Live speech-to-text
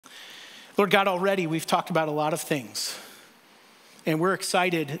Lord God, already we've talked about a lot of things, and we're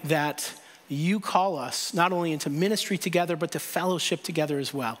excited that you call us not only into ministry together, but to fellowship together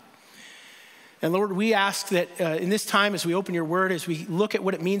as well. And Lord, we ask that in this time, as we open your word, as we look at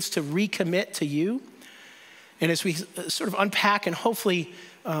what it means to recommit to you, and as we sort of unpack and hopefully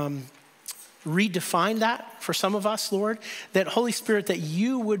redefine that for some of us, Lord, that Holy Spirit, that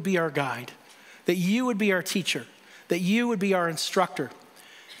you would be our guide, that you would be our teacher, that you would be our instructor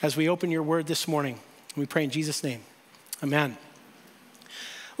as we open your word this morning. We pray in Jesus' name, amen.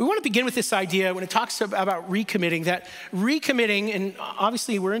 We want to begin with this idea when it talks about recommitting, that recommitting, and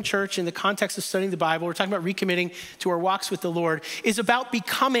obviously we're in church in the context of studying the Bible, we're talking about recommitting to our walks with the Lord, is about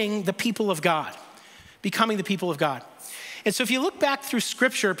becoming the people of God, becoming the people of God. And so if you look back through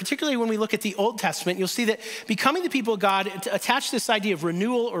scripture, particularly when we look at the Old Testament, you'll see that becoming the people of God, attached to this idea of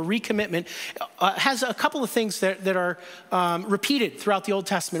renewal or recommitment, has a couple of things that are repeated throughout the Old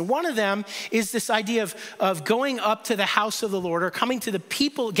Testament. One of them is this idea of going up to the house of the Lord, or coming to the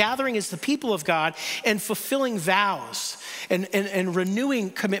people, gathering as the people of God and fulfilling vows and renewing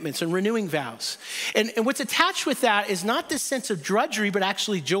commitments and renewing vows. And what's attached with that is not this sense of drudgery, but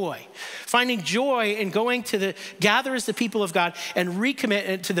actually joy. Finding joy in going to gather as the people of God and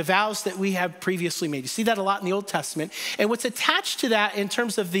recommit to the vows that we have previously made. You see that a lot in the Old Testament. And what's attached to that in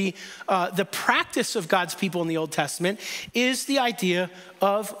terms of the practice of God's people in the Old Testament is the idea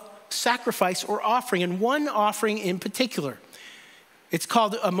of sacrifice or offering, and one offering in particular. It's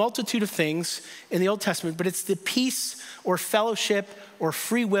called a multitude of things in the Old Testament, but it's the peace or fellowship or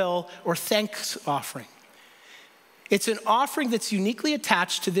free will or thanks offering. It's an offering that's uniquely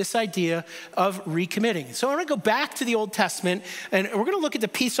attached to this idea of recommitting. So I want to go back to the Old Testament, and we're going to look at the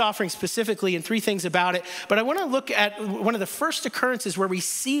peace offering specifically and three things about it. But I want to look at one of the first occurrences where we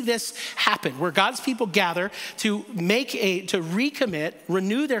see this happen, where God's people gather to recommit,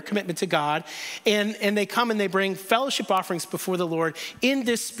 renew their commitment to God, and they come and they bring fellowship offerings before the Lord in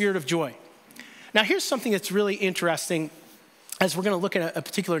this spirit of joy. Now, here's something that's really interesting as we're going to look at a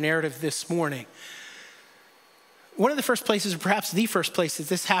particular narrative this morning. One of the first places, or perhaps the first place that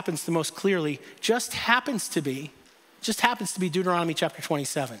this happens the most clearly, just happens to be Deuteronomy chapter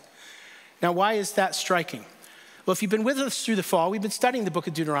 27. Now, why is that striking? Well, if you've been with us through the fall, we've been studying the book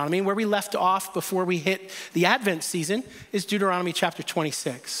of Deuteronomy, and where we left off before we hit the Advent season is Deuteronomy chapter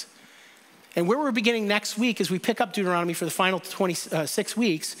 26. And where we're beginning next week as we pick up Deuteronomy for the final 26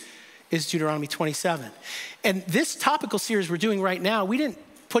 weeks is Deuteronomy 27. And this topical series we're doing right now, we didn't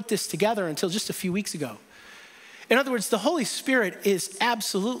put this together until just a few weeks ago. In other words, the Holy Spirit is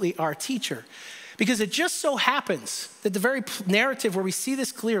absolutely our teacher, because it just so happens that the very narrative where we see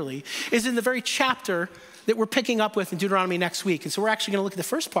this clearly is in the very chapter that we're picking up with in Deuteronomy next week. And so we're actually going to look at the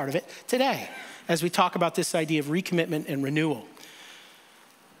first part of it today as we talk about this idea of recommitment and renewal.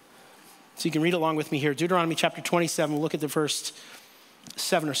 So you can read along with me here. Deuteronomy chapter 27, we'll look at the first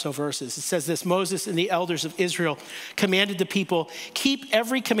 7 or so verses. It says this: Moses and the elders of Israel commanded the people, "Keep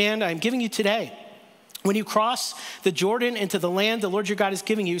every command I am giving you today. When you cross the Jordan into the land the Lord your God is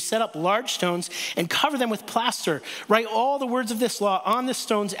giving you, set up large stones and cover them with plaster. Write all the words of this law on the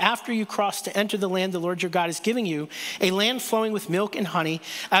stones after you cross to enter the land the Lord your God is giving you, a land flowing with milk and honey,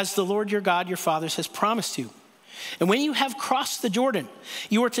 as the Lord your God, your fathers, has promised you. And when you have crossed the Jordan,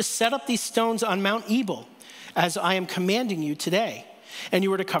 you are to set up these stones on Mount Ebal, as I am commanding you today, and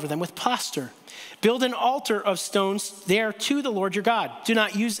you are to cover them with plaster. Build an altar of stones there to the Lord your God. Do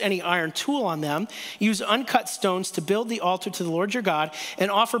not use any iron tool on them. Use uncut stones to build the altar to the Lord your God,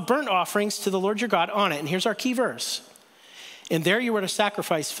 and offer burnt offerings to the Lord your God on it." And here's our key verse: "And there you are to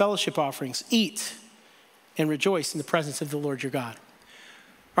sacrifice fellowship offerings. Eat and rejoice in the presence of the Lord your God."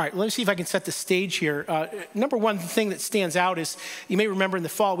 All right, let me see if I can set the stage here. Number one thing that stands out is, you may remember in the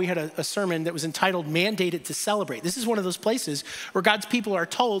fall, we had a sermon that was entitled Mandated to Celebrate. This is one of those places where God's people are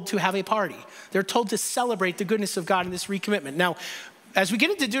told to have a party. They're told to celebrate the goodness of God in this recommitment. Now, as we get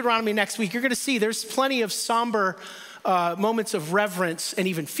into Deuteronomy next week, you're going to see there's plenty of somber moments of reverence and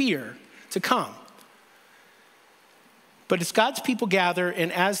even fear to come. But as God's people gather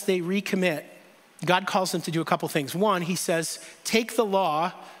and as they recommit, God calls them to do a couple things. One, he says, take the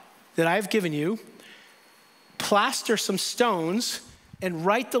law that I've given you, plaster some stones, and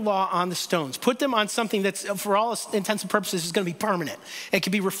write the law on the stones. Put them on something that's, for all intents and purposes, is going to be permanent. It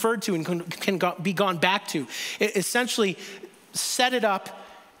can be referred to and can be gone back to. Essentially, set it up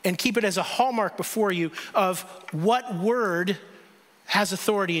and keep it as a hallmark before you of what word has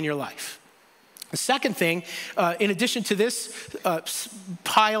authority in your life. The second thing, in addition to this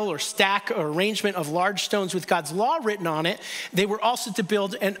pile or stack or arrangement of large stones with God's law written on it, they were also to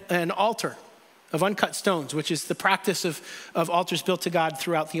build an altar, of uncut stones, which is the practice of altars built to God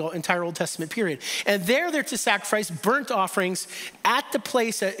throughout the entire Old Testament period. And they're to sacrifice burnt offerings at the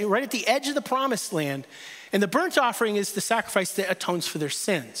place, right at the edge of the promised land. And the burnt offering is the sacrifice that atones for their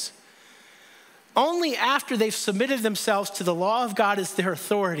sins. Only after they've submitted themselves to the law of God as their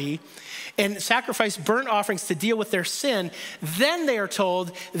authority and sacrificed burnt offerings to deal with their sin, then they are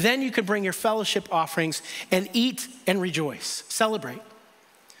told, then you can bring your fellowship offerings and eat and rejoice, celebrate.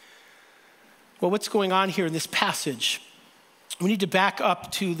 Well, what's going on here in this passage? We need to back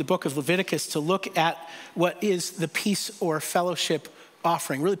up to the book of Leviticus to look at what is the peace or fellowship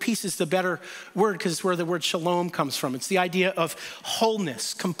offering. Really, peace is the better word because it's where the word shalom comes from. It's the idea of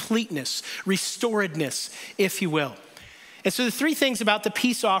wholeness, completeness, restoredness, if you will. And so the three things about the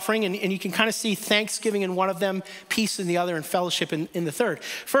peace offering, and you can kind of see thanksgiving in one of them, peace in the other, and fellowship in the third.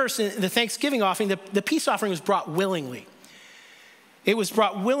 First, in the thanksgiving offering, the peace offering was brought willingly. It was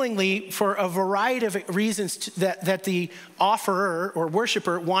brought willingly for a variety of reasons that the offerer or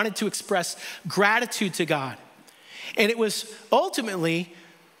worshiper wanted to express gratitude to God. And it was ultimately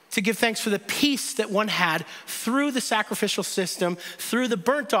to give thanks for the peace that one had through the sacrificial system, through the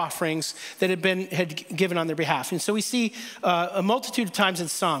burnt offerings that had given on their behalf. And so we see a multitude of times in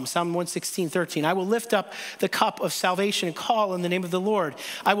Psalm 116:13. I will lift up the cup of salvation and call on the name of the Lord.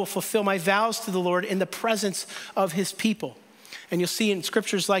 I will fulfill my vows to the Lord in the presence of his people. And you'll see in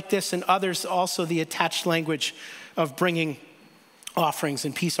scriptures like this and others also the attached language of bringing offerings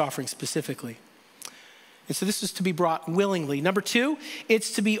and peace offerings specifically. And so this is to be brought willingly. Number two,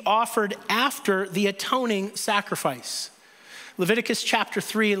 it's to be offered after the atoning sacrifice. Leviticus chapter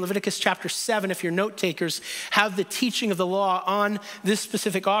 3 and Leviticus chapter 7, if you're note takers, have the teaching of the law on this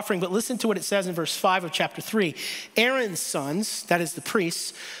specific offering. But listen to what it says in verse 5 of chapter 3. Aaron's sons, that is the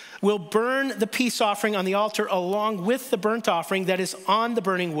priests, will burn the peace offering on the altar along with the burnt offering that is on the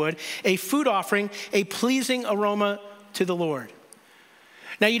burning wood, a food offering, a pleasing aroma to the Lord.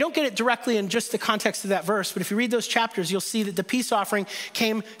 Now, you don't get it directly in just the context of that verse, but if you read those chapters, you'll see that the peace offering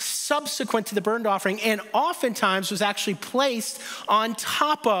came subsequent to the burnt offering and oftentimes was actually placed on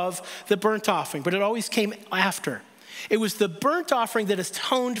top of the burnt offering, but it always came after. It was the burnt offering that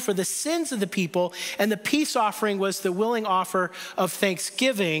atoned for the sins of the people, and the peace offering was the willing offer of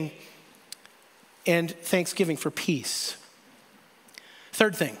thanksgiving and thanksgiving for peace.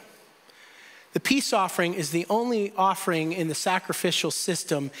 Third thing, the peace offering is the only offering in the sacrificial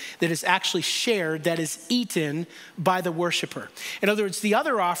system that is actually shared, that is eaten by the worshiper. In other words, the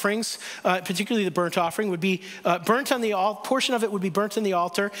other offerings, particularly the burnt offering, would be burnt on the altar. Portion of it would be burnt on the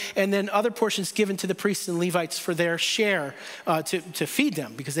altar, and then other portions given to the priests and Levites for their share to feed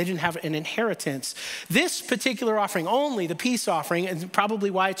them because they didn't have an inheritance. This particular offering, only the peace offering, and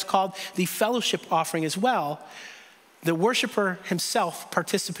probably why it's called the fellowship offering as well, the worshiper himself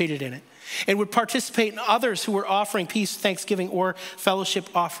participated in it and would participate in others who were offering peace, thanksgiving, or fellowship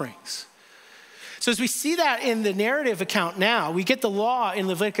offerings. So as we see that in the narrative account now, we get the law in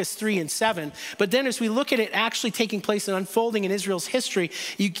Leviticus 3 and 7, but then as we look at it actually taking place and unfolding in Israel's history,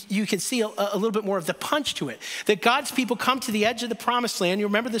 you can see a little bit more of the punch to it. That God's people come to the edge of the promised land. You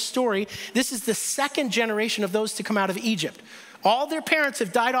remember the story. This is the second generation of those to come out of Egypt. All their parents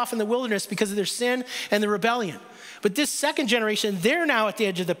have died off in the wilderness because of their sin and the rebellion. But this second generation, they're now at the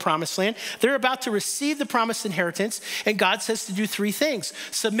edge of the promised land. They're about to receive the promised inheritance. And God says to do three things.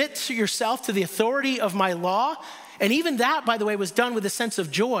 Submit to yourself to the authority of my law. And even that, by the way, was done with a sense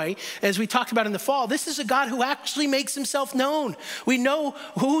of joy. As we talked about in the fall, this is a God who actually makes himself known. We know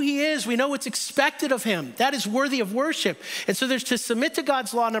who he is. We know what's expected of him. That is worthy of worship. And so there's to submit to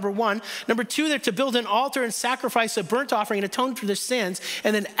God's law, number one. Number two, they're to build an altar and sacrifice a burnt offering and atone for their sins.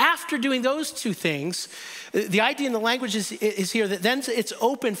 And then after doing those two things, the idea in the language is here that then it's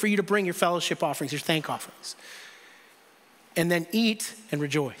open for you to bring your fellowship offerings, your thank offerings, and then eat and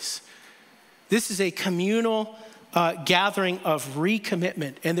rejoice. This is a communal gathering of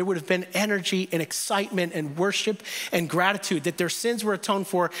recommitment, and there would have been energy and excitement and worship and gratitude that their sins were atoned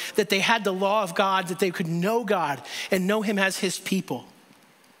for, that they had the law of God, that they could know God and know him as his people.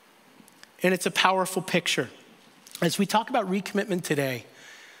 And it's a powerful picture. As we talk about recommitment today,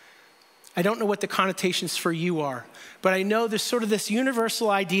 I don't know what the connotations for you are, but I know there's sort of this universal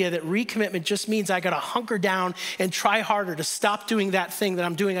idea that recommitment just means I got to hunker down and try harder to stop doing that thing that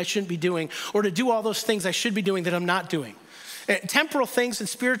I'm doing I shouldn't be doing, or to do all those things I should be doing that I'm not doing. Temporal things and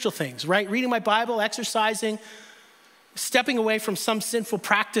spiritual things, right? Reading my Bible, exercising, stepping away from some sinful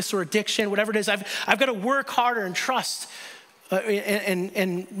practice or addiction, whatever it is. I've got to work harder and trust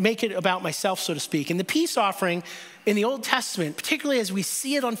and make it about myself, so to speak. And the peace offering in the Old Testament, particularly as we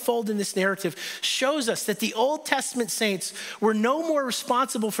see it unfold in this narrative, shows us that the Old Testament saints were no more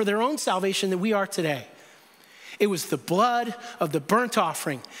responsible for their own salvation than we are today. It was the blood of the burnt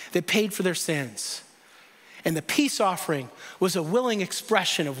offering that paid for their sins. And the peace offering was a willing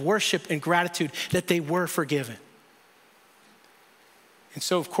expression of worship and gratitude that they were forgiven. And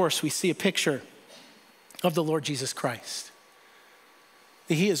so, of course, we see a picture of the Lord Jesus Christ.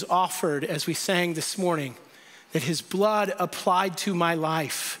 That he is offered, as we sang this morning, that his blood applied to my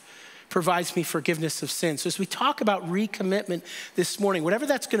life provides me forgiveness of sins. So as we talk about recommitment this morning, whatever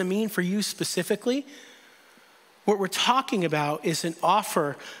that's going to mean for you specifically, what we're talking about is an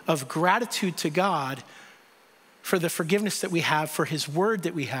offer of gratitude to God for the forgiveness that we have, for his word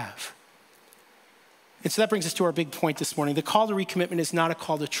that we have. And so that brings us to our big point this morning. The call to recommitment is not a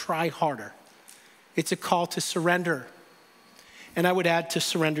call to try harder. It's a call to surrender. And I would add, to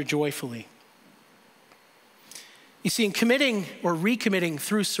surrender joyfully. You see, in committing or recommitting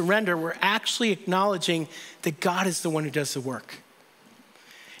through surrender, we're actually acknowledging that God is the one who does the work.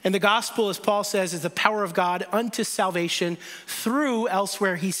 And the gospel, as Paul says, is the power of God unto salvation through,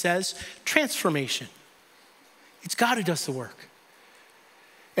 elsewhere he says, transformation. It's God who does the work.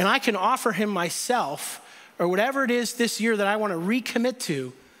 And I can offer him myself, or whatever it is this year that I want to recommit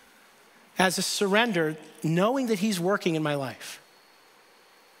to, as a surrender, knowing that he's working in my life.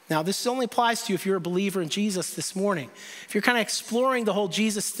 Now, this only applies to you if you're a believer in Jesus this morning. If you're kind of exploring the whole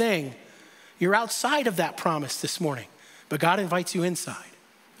Jesus thing, you're outside of that promise this morning. But God invites you inside.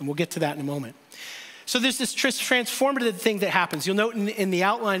 And we'll get to that in a moment. So there's this transformative thing that happens. You'll note in the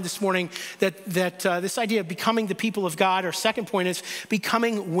outline this morning that this idea of becoming the people of God, our second point is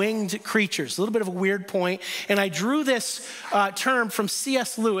becoming winged creatures. A little bit of a weird point. And I drew this term from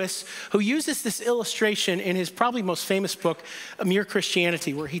C.S. Lewis, who uses this illustration in his probably most famous book, Mere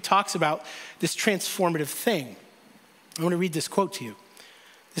Christianity, where he talks about this transformative thing. I want to read this quote to you.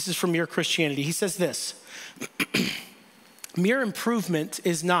 This is from Mere Christianity. He says this: mere improvement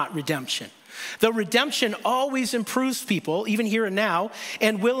is not redemption. Though redemption always improves people, even here and now,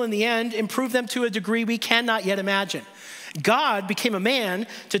 and will in the end improve them to a degree we cannot yet imagine. God became a man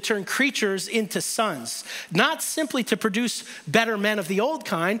to turn creatures into sons, not simply to produce better men of the old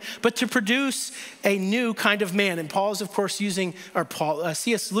kind, but to produce a new kind of man. And Paul is, of course,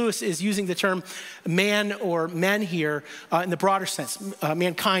 C.S. Lewis is using the term man or men here in the broader sense,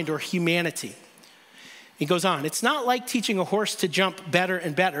 mankind or humanity. He goes on, it's not like teaching a horse to jump better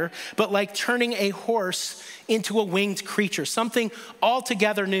and better, but like turning a horse into a winged creature, something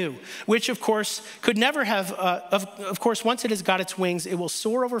altogether new, which of course could never have, of course, once it has got its wings, it will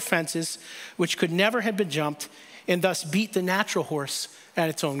soar over fences, which could never have been jumped, and thus beat the natural horse at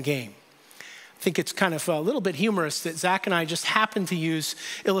its own game. I think it's kind of a little bit humorous that Zach and I just happened to use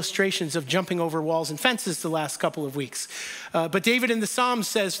illustrations of jumping over walls and fences the last couple of weeks. But David in the Psalms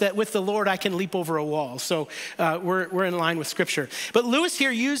says that with the Lord I can leap over a wall. So we're in line with Scripture. But Lewis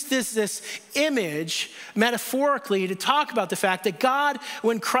here used this image metaphorically to talk about the fact that God,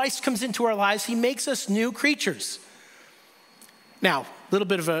 when Christ comes into our lives, he makes us new creatures. Now, a little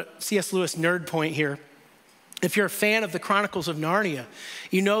bit of a C.S. Lewis nerd point here. If you're a fan of the Chronicles of Narnia,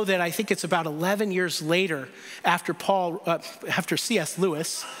 you know that I think it's about 11 years later after C.S.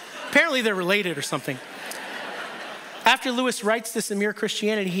 Lewis, apparently they're related or something. After Lewis writes this in Mere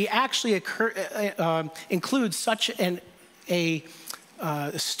Christianity, he actually includes such a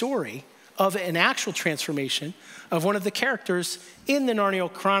story of an actual transformation of one of the characters in the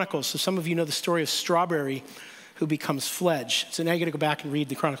Narnia Chronicles. So some of you know the story of Strawberry, who becomes Fledge. So now you got to go back and read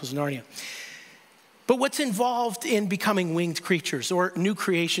the Chronicles of Narnia. But what's involved in becoming winged creatures or new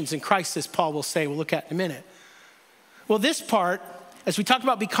creations in Christ, as Paul will say, we'll look at in a minute. Well, this part, as we talk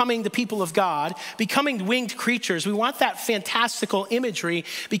about becoming the people of God, becoming winged creatures, we want that fantastical imagery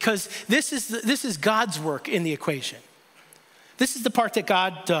because this is God's work in the equation. This is the part that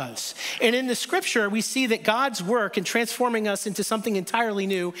God does. And in the scripture, we see that God's work in transforming us into something entirely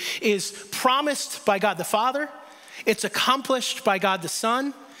new is promised by God the Father, it's accomplished by God the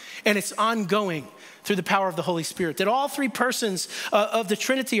Son, and it's ongoing through the power of the Holy Spirit. That all three persons of the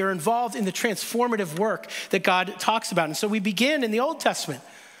Trinity are involved in the transformative work that God talks about. And so we begin in the Old Testament,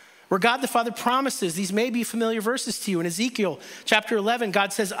 where God the Father promises, these may be familiar verses to you. In Ezekiel chapter 11,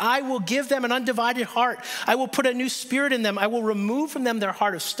 God says, I will give them an undivided heart. I will put a new spirit in them. I will remove from them their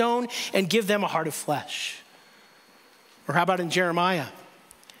heart of stone and give them a heart of flesh. Or how about in Jeremiah,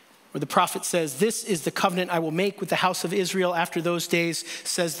 where the prophet says, this is the covenant I will make with the house of Israel after those days,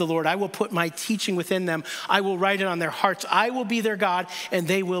 says the Lord. I will put my teaching within them. I will write it on their hearts. I will be their God, and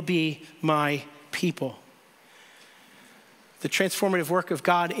they will be my people. The transformative work of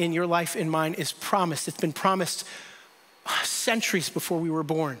God in your life and mine is promised. It's been promised centuries before we were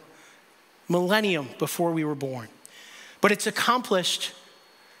born, millennium before we were born. But it's accomplished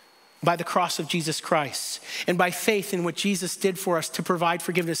by the cross of Jesus Christ and by faith in what Jesus did for us to provide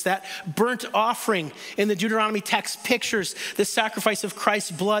forgiveness. That burnt offering in the Deuteronomy text pictures the sacrifice of Christ's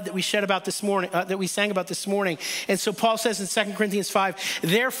blood that we shed about this morning, that we sang about this morning. And so Paul says in 2 Corinthians 5,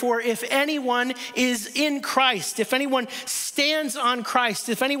 therefore, if anyone is in Christ, if anyone stands on Christ,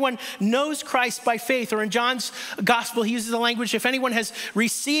 if anyone knows Christ by faith, or in John's gospel, he uses the language, if anyone has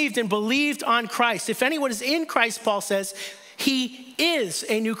received and believed on Christ, if anyone is in Christ, Paul says, he is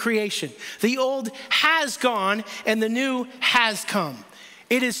a new creation. The old has gone and the new has come.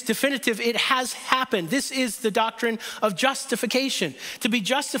 It is definitive. It has happened. This is the doctrine of justification. To be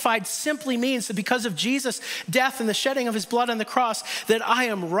justified simply means that because of Jesus' death and the shedding of his blood on the cross, that I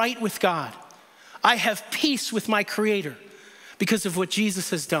am right with God. I have peace with my Creator because of what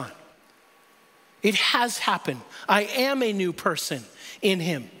Jesus has done. It has happened. I am a new person in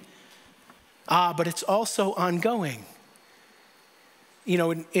him. But it's also ongoing. You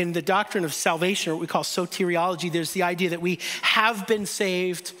know, in the doctrine of salvation, or what we call soteriology, there's the idea that we have been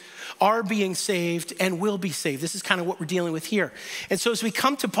saved, are being saved, and will be saved. This is kind of what we're dealing with here. And so as we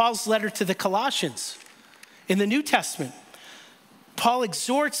come to Paul's letter to the Colossians in the New Testament, Paul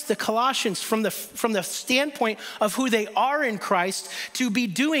exhorts the Colossians from the standpoint of who they are in Christ to be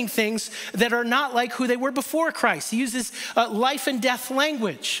doing things that are not like who they were before Christ. He uses life and death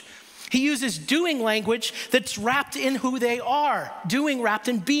language. He uses doing language that's wrapped in who they are, doing wrapped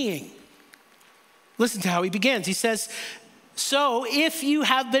in being. Listen to how he begins. He says, so if you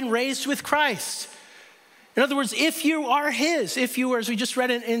have been raised with Christ, in other words, if you are his, if you are, as we just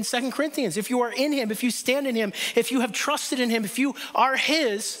read in 2 Corinthians, if you are in him, if you stand in him, if you have trusted in him, if you are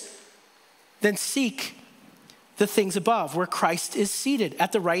his, then seek the things above, where Christ is seated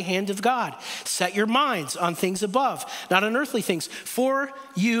at the right hand of God. Set your minds on things above, not on earthly things. For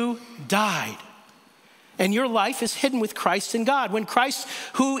you died, and your life is hidden with Christ in God. When Christ,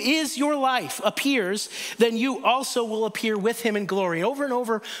 who is your life, appears, then you also will appear with him in glory. Over and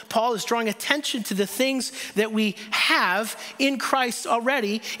over, Paul is drawing attention to the things that we have in Christ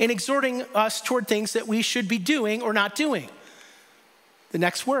already and exhorting us toward things that we should be doing or not doing. The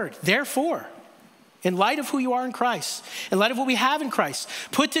next word, therefore, in light of who you are in Christ, in light of what we have in Christ,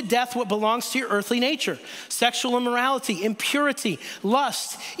 put to death what belongs to your earthly nature: sexual immorality, impurity,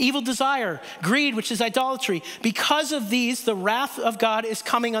 lust, evil desire, greed, which is idolatry. Because of these, the wrath of God is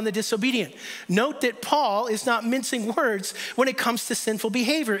coming on the disobedient. Note that Paul is not mincing words when it comes to sinful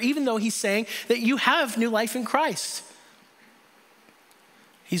behavior, even though he's saying that you have new life in Christ.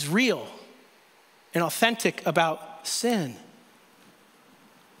 He's real and authentic about sin.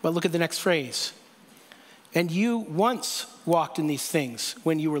 But look at the next phrase. And you once walked in these things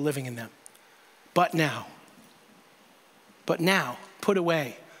when you were living in them. But now, put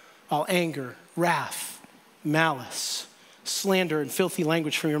away all anger, wrath, malice, slander, and filthy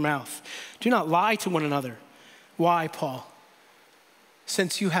language from your mouth. Do not lie to one another. Why, Paul?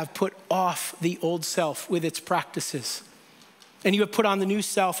 Since you have put off the old self with its practices, and you have put on the new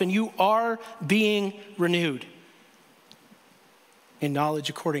self, and you are being renewed in knowledge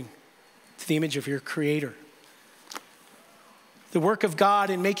according to the image of your Creator. The work of God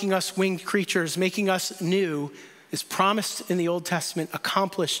in making us winged creatures, making us new, is promised in the Old Testament,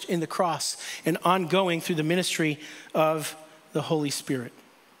 accomplished in the cross, and ongoing through the ministry of the Holy Spirit.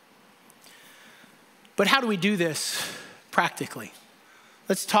 But how do we do this practically?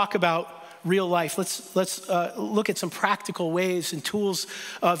 Let's talk about real life. Let's look at some practical ways and tools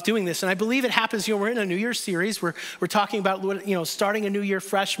of doing this. And I believe it happens, we're in a New Year series. We're talking about, starting a new year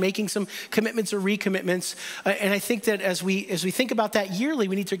fresh, making some commitments or recommitments. And I think that as we think about that yearly,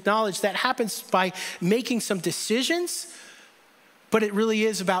 we need to acknowledge that happens by making some decisions, but it really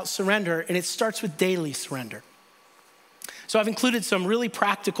is about surrender, and it starts with daily surrender. So I've included some really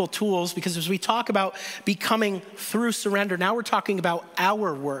practical tools, because as we talk about becoming through surrender, now we're talking about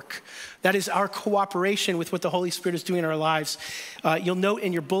our work. That is our cooperation with what the Holy Spirit is doing in our lives. You'll note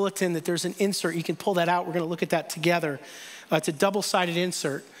in your bulletin that there's an insert. You can pull that out. We're going to look at that together. It's a double-sided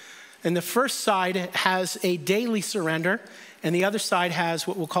insert. And the first side has a daily surrender, and the other side has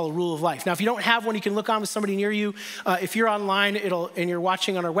what we'll call a rule of life. Now, if you don't have one, you can look on with somebody near you. If you're online and you're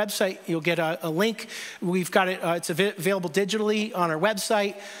watching on our website, you'll get a link. We've got it. It's available digitally on our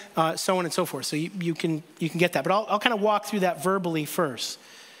website, so on and so forth. So you can get that. But I'll kind of walk through that verbally first.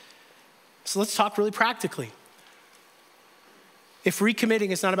 So let's talk really practically. If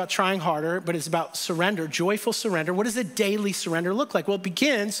recommitting is not about trying harder, but it's about surrender, joyful surrender, what does a daily surrender look like? Well, it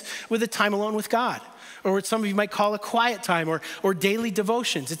begins with a time alone with God, or what some of you might call a quiet time, or daily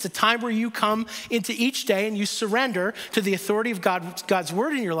devotions. It's a time where you come into each day and you surrender to the authority of God's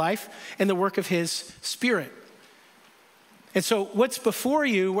word in your life and the work of his Spirit. And so what's before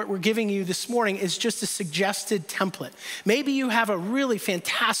you, what we're giving you this morning, is just a suggested template. Maybe you have a really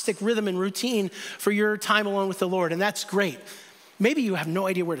fantastic rhythm and routine for your time alone with the Lord, and that's great. Maybe you have no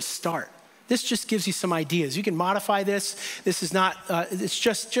idea where to start. This just gives you some ideas. You can modify this. This is not, it's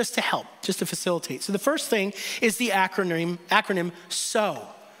just to help, just to facilitate. So the first thing is the acronym SOW.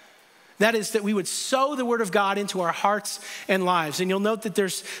 That is that we would sow the word of God into our hearts and lives. And you'll note that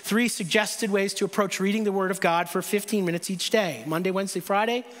there's 3 suggested ways to approach reading the word of God for 15 minutes each day: Monday, Wednesday,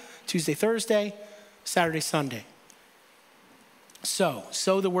 Friday, Tuesday, Thursday, Saturday, Sunday. So,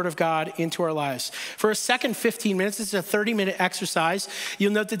 sow the word of God into our lives. For a second 15 minutes, this is a 30-minute exercise.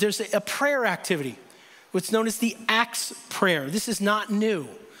 You'll note that there's a prayer activity, what's known as the Acts prayer. This is not new.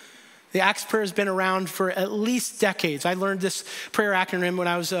 The Acts prayer has been around for at least decades. I learned this prayer acronym when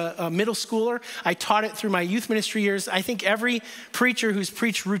I was a middle schooler. I taught it through my youth ministry years. I think every preacher who's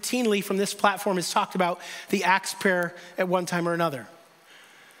preached routinely from this platform has talked about the Acts prayer at one time or another.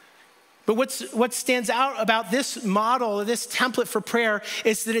 But what stands out about this model, this template for prayer,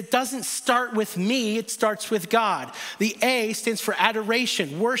 is that it doesn't start with me, it starts with God. The A stands for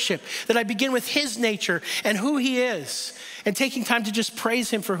adoration, worship, that I begin with his nature and who he is, and taking time to just praise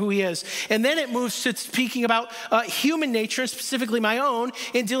him for who he is. And then it moves to speaking about human nature, and specifically my own,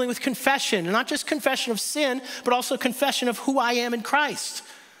 in dealing with confession. And not just confession of sin, but also confession of who I am in Christ.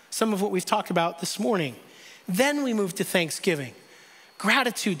 Some of what we've talked about this morning. Then we move to thanksgiving,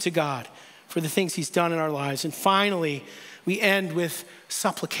 gratitude to God for the things he's done in our lives. And finally, we end with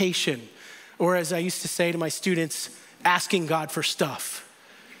supplication, or as I used to say to my students, asking God for stuff.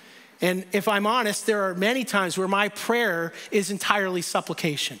 And if I'm honest, there are many times where my prayer is entirely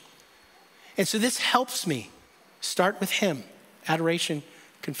supplication. And so this helps me start with him: adoration,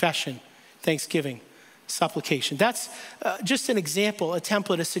 confession, thanksgiving, supplication. That's just an example, a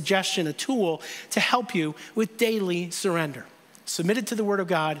template, a suggestion, a tool to help you with daily surrender. Submitted to the word of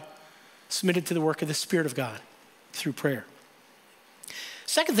God, submitted to the work of the Spirit of God through prayer.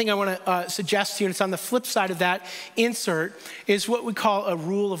 Second thing I want to suggest to you, and it's on the flip side of that insert, is what we call a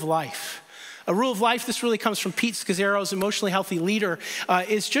rule of life. A rule of life, this really comes from Pete Scazzero's Emotionally Healthy Leader,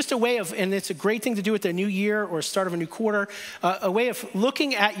 is just a way of, and it's a great thing to do at the new year or start of a new quarter, a way of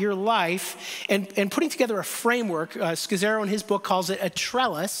looking at your life and putting together a framework. Scazzero in his book calls it a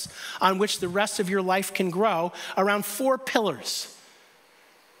trellis on which the rest of your life can grow around 4 pillars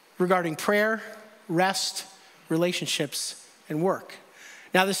regarding prayer, rest, relationships, and work.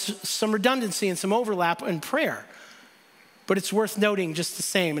 Now, there's some redundancy and some overlap in prayer, but it's worth noting just the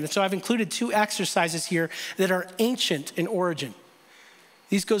same. And so I've included 2 exercises here that are ancient in origin.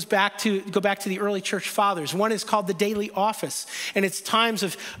 These go back to the early church fathers. One is called the daily office, and it's times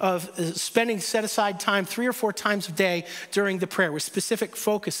of spending set aside time 3 or 4 times a day during the prayer with specific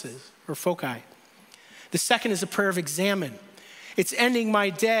focuses or foci. The second is a prayer of examine. It's ending my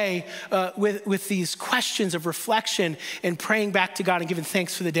day with these questions of reflection and praying back to God and giving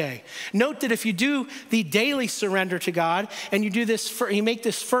thanks for the day. Note that if you do the daily surrender to God and you do this, you make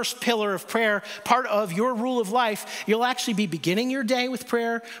this first pillar of prayer part of your rule of life, you'll actually be beginning your day with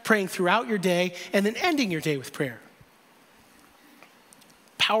prayer, praying throughout your day, and then ending your day with prayer.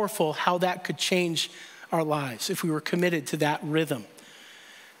 Powerful how that could change our lives if we were committed to that rhythm.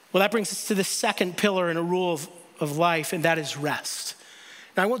 Well, that brings us to the second pillar in a rule of life, and that is rest.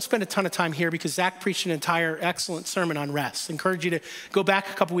 Now, I won't spend a ton of time here because Zach preached an entire excellent sermon on rest. I encourage you to go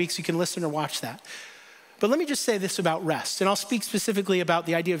back a couple weeks. You can listen or watch that. But let me just say this about rest, and I'll speak specifically about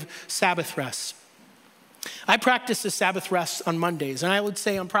the idea of Sabbath rest. I practice the Sabbath rest on Mondays, and I would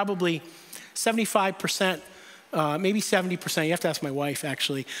say I'm probably 75%, maybe 70%, you have to ask my wife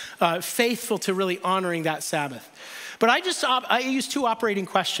actually, faithful to really honoring that Sabbath. But I use 2 operating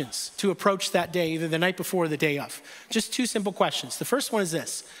questions to approach that day, either the night before or the day of. Just 2 simple questions. The first one is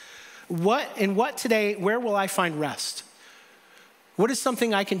this: where will I find rest? What is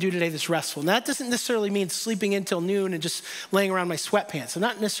something I can do today that's restful? Now, that doesn't necessarily mean sleeping until noon and just laying around my sweatpants. I'm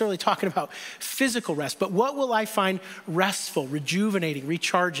not necessarily talking about physical rest, but what will I find restful, rejuvenating,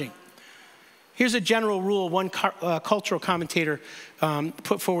 recharging? Here's a general rule one cultural commentator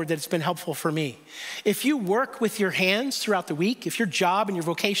put forward that's been helpful for me. If you work with your hands throughout the week, if your job and your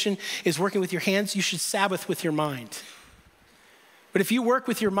vocation is working with your hands, you should Sabbath with your mind. But if you work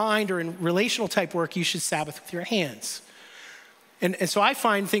with your mind or in relational type work, you should Sabbath with your hands. And so I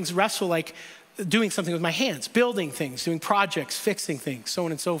find things restful like doing something with my hands, building things, doing projects, fixing things, so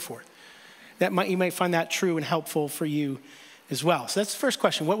on and so forth. You might find that true and helpful for you as well. So that's the first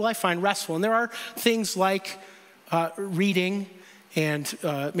question. What will I find restful? And there are things like reading and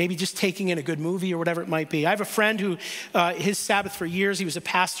maybe just taking in a good movie or whatever it might be. I have a friend who, his Sabbath for years, he was a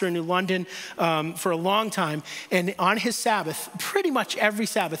pastor in New London for a long time. And on his Sabbath, pretty much every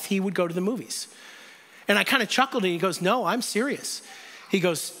Sabbath, he would go to the movies. And I kind of chuckled and he goes, no, I'm serious. He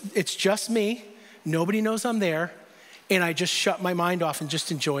goes, it's just me. Nobody knows I'm there. And I just shut my mind off and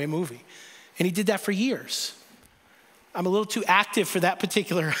just enjoy a movie. And he did that for years. I'm a little too active for that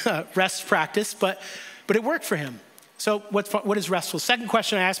particular rest practice, but it worked for him. So what is restful? Second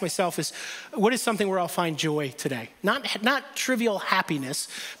question I ask myself is, what is something where I'll find joy today? Not trivial happiness,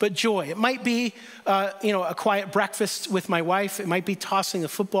 but joy. It might be a quiet breakfast with my wife. It might be tossing a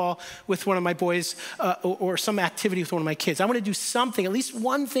football with one of my boys or some activity with one of my kids. I want to do something, at least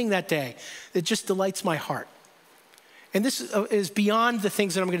one thing that day that just delights my heart. And this is beyond the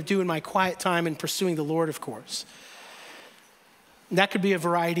things that I'm going to do in my quiet time and pursuing the Lord, of course. And that could be a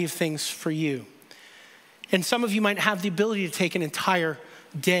variety of things for you. And some of you might have the ability to take an entire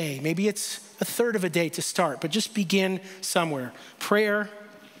day. Maybe it's a third of a day to start, but just begin somewhere. Prayer,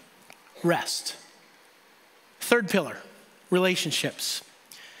 rest. Third pillar, relationships.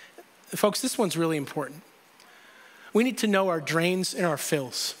 Folks, this one's really important. We need to know our drains and our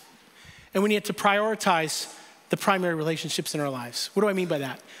fills. And we need to prioritize the primary relationships in our lives. What do I mean by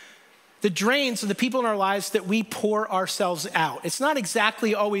that? The drains are the people in our lives that we pour ourselves out. It's not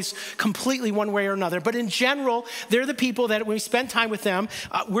exactly always completely one way or another, but in general, they're the people that when we spend time with them,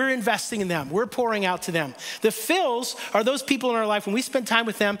 we're investing in them. We're pouring out to them. The fills are those people in our life, when we spend time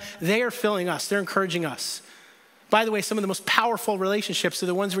with them, they are filling us. They're encouraging us. By the way, some of the most powerful relationships are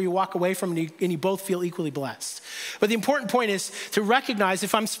the ones where you walk away from and you both feel equally blessed. But the important point is to recognize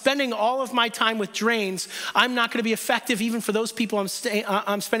if I'm spending all of my time with drains, I'm not going to be effective even for those people I'm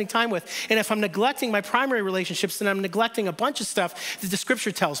spending time with. And if I'm neglecting my primary relationships, then I'm neglecting a bunch of stuff that the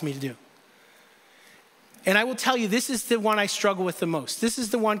scripture tells me to do. And I will tell you, this is the one I struggle with the most. This is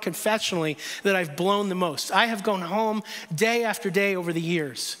the one confessionally that I've blown the most. I have gone home day after day over the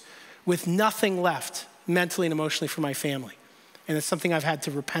years with nothing left mentally and emotionally for my family. And it's something I've had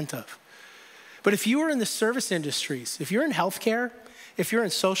to repent of. But if you are in the service industries, if you're in healthcare, if you're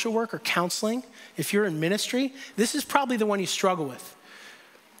in social work or counseling, if you're in ministry, this is probably the one you struggle with.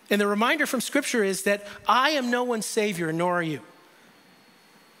 And the reminder from scripture is that I am no one's savior, nor are you.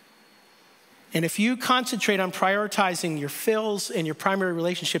 And if you concentrate on prioritizing your fills and your primary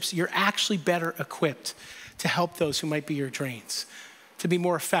relationships, you're actually better equipped to help those who might be your drains, to be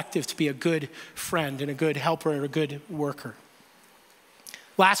more effective, to be a good friend and a good helper and a good worker.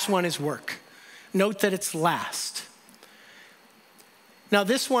 Last one is work. Note that it's last. Now,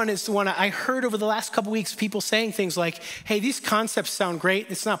 this one is the one I heard over the last couple weeks, people saying things like, hey, these concepts sound great.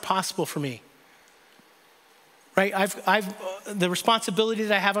 It's not possible for me. Right? I've the responsibility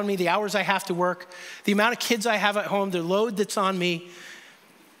that I have on me, the hours I have to work, the amount of kids I have at home, the load that's on me.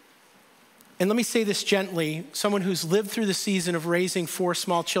 And let me say this gently, someone who's lived through the season of raising 4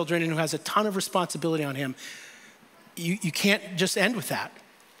 small children and who has a ton of responsibility on him, you can't just end with that.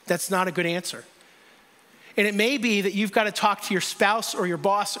 That's not a good answer. And it may be that you've got to talk to your spouse or your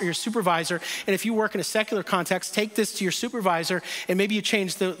boss or your supervisor. And if you work in a secular context, take this to your supervisor and maybe you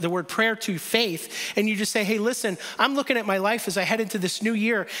change the word prayer to faith. And you just say, hey, listen, I'm looking at my life as I head into this new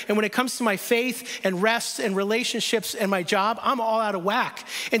year. And when it comes to my faith and rest and relationships and my job, I'm all out of whack.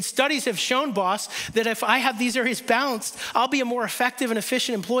 And studies have shown, boss, that if I have these areas balanced, I'll be a more effective and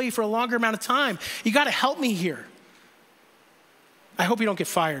efficient employee for a longer amount of time. You got to help me here. I hope you don't get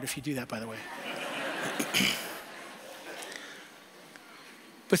fired if you do that, by the way.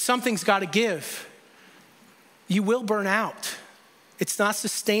 But something's got to give. You will burn out. It's not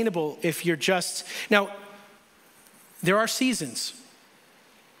sustainable if you're just... Now, there are seasons.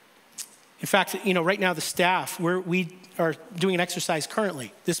 In fact, right now the staff, we are doing an exercise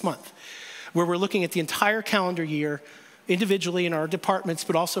currently this month where we're looking at the entire calendar year individually in our departments,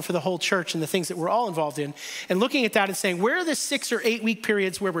 but also for the whole church and the things that we're all involved in, and looking at that and saying, where are the 6 or 8 week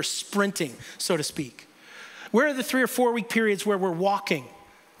periods where we're sprinting, so to speak? Where are the 3 or 4 week periods where we're walking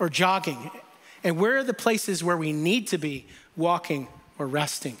or jogging? And where are the places where we need to be walking or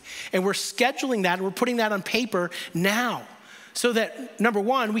resting? And we're scheduling that and we're putting that on paper now so that, number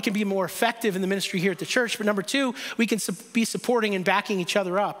one, we can be more effective in the ministry here at the church, but number 2, we can be supporting and backing each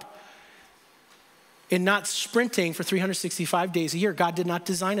other up and not sprinting for 365 days a year. God did not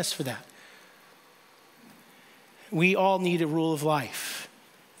design us for that. We all need a rule of life.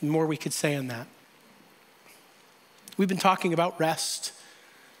 More we could say on that. We've been talking about rest.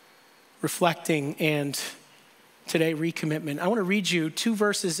 reflecting, and today recommitment. I want to read you 2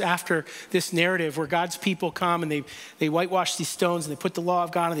 verses after this narrative where God's people come and they whitewash these stones and they put the law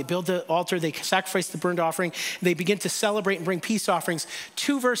of God and they build the altar, they sacrifice the burnt offering, and they begin to celebrate and bring peace offerings.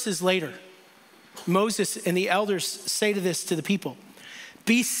 2 verses later, Moses and the elders say to the people,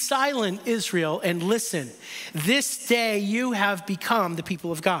 "Be silent, Israel, and listen. This day you have become the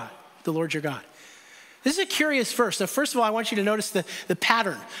people of God, the Lord your God." This is a curious verse. Now, first of all, I want you to notice the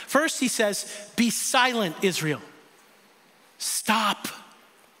pattern. First, he says, "Be silent, Israel." Stop,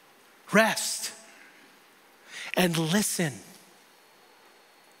 rest, and listen.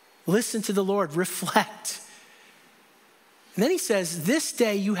 Listen to the Lord, reflect. And then he says, "This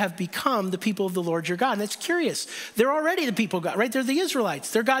day you have become the people of the Lord your God." And that's curious. They're already the people of God, right? They're the Israelites.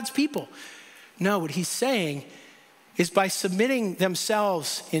 They're God's people. No, what he's saying is by submitting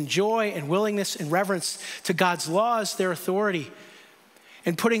themselves in joy and willingness and reverence to God's laws, their authority,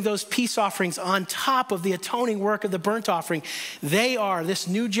 and putting those peace offerings on top of the atoning work of the burnt offering, they are, this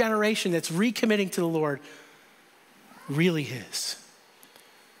new generation that's recommitting to the Lord, really his.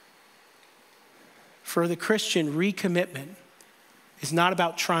 For the Christian, recommitment is not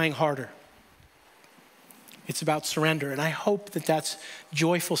about trying harder. It's about surrender. And I hope that that's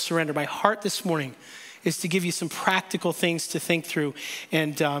joyful surrender. My heart this morning is to give you some practical things to think through.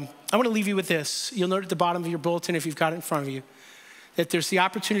 And I want to leave you with this. You'll note at the bottom of your bulletin, if you've got it in front of you, that there's the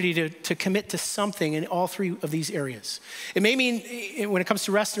opportunity to commit to something in all 3 of these areas. It may mean when it comes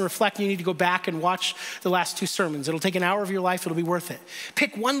to rest and reflect, you need to go back and watch the last 2 sermons. It'll take an hour of your life. It'll be worth it.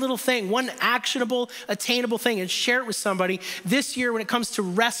 Pick one little thing, one actionable, attainable thing, and share it with somebody. This year, when it comes to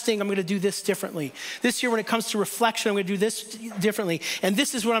resting, I'm going to do this differently. This year, when it comes to reflection, I'm going to do this differently. And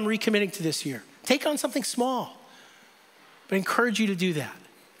this is what I'm recommitting to this year. Take on something small, but I encourage you to do that.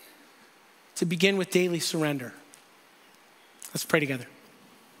 To begin with daily surrender. Let's pray together.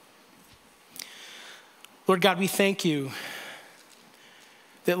 Lord God, we thank you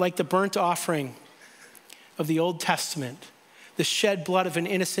that like the burnt offering of the Old Testament, the shed blood of an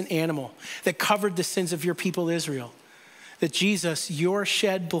innocent animal that covered the sins of your people Israel, that Jesus, your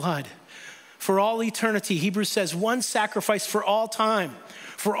shed blood for all eternity, Hebrews says, one sacrifice for all time,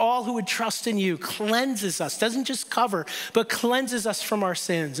 for all who would trust in you, cleanses us, doesn't just cover, but cleanses us from our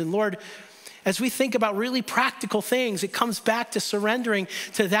sins. And Lord, as we think about really practical things, it comes back to surrendering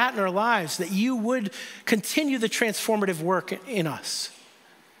to that in our lives, that you would continue the transformative work in us.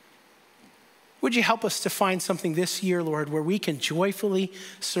 Would you help us to find something this year, Lord, where we can joyfully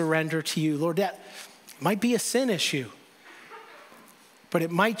surrender to you? Lord, that might be a sin issue, but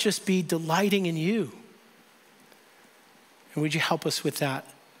it might just be delighting in you. And would you help us with that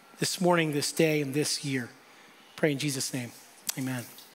this morning, this day, and this year? Pray in Jesus' name, amen.